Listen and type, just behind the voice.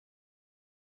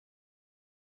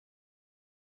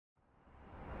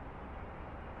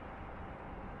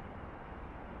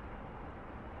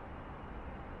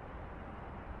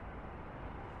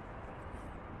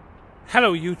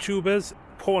Hello YouTubers,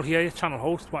 Paul here, your channel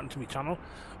host, welcome to my channel.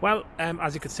 Well,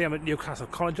 as you can see, I'm at Newcastle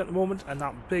College at the moment, and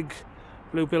that big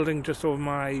blue building just over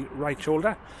my right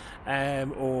shoulder,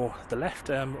 or the left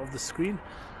of the screen,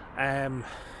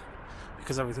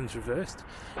 because everything's reversed,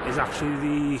 is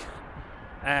actually the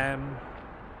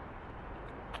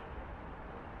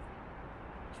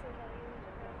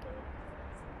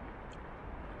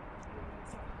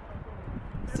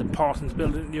Parsons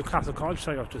building at Newcastle College.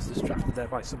 Sorry, I was just distracted there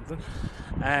by something.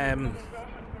 And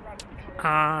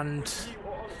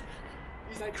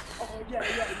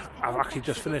I've actually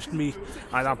just finished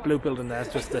that blue building there is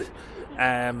just the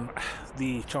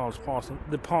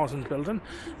Parsons building,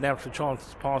 named for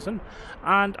Charles Parson,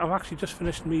 and I've actually just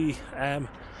finished me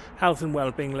Health and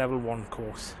Wellbeing level 1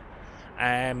 course.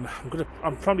 I'm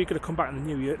probably gonna come back in the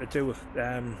new year to do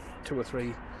 2 or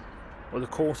 3 other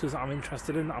courses that I'm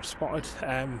interested in, that I've spotted,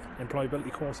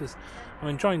 employability courses. I'm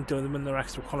enjoying doing them, and they're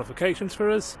extra qualifications for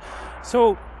us.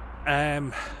 So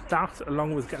that,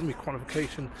 along with getting me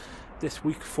qualification this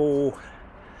week for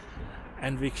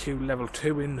NVQ level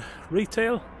 2 in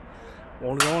retail,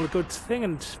 all in all a good thing.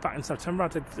 And back in September I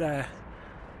did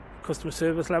customer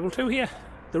service level 2 here,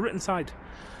 the written side,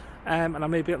 and I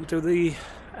may be able to do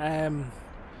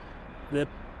the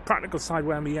practical side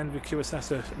where my NVQ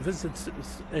assessor visits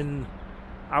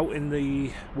out in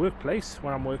the workplace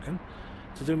where I'm working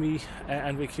to do me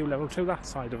NVQ level 2, that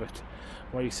side of it,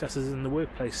 where he assesses in the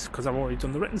workplace, because I've already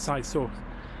done the written side. So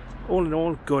all in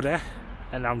all, good,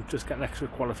 and I'm just getting extra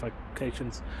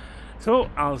qualifications. So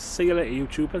I'll see you later,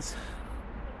 YouTubers.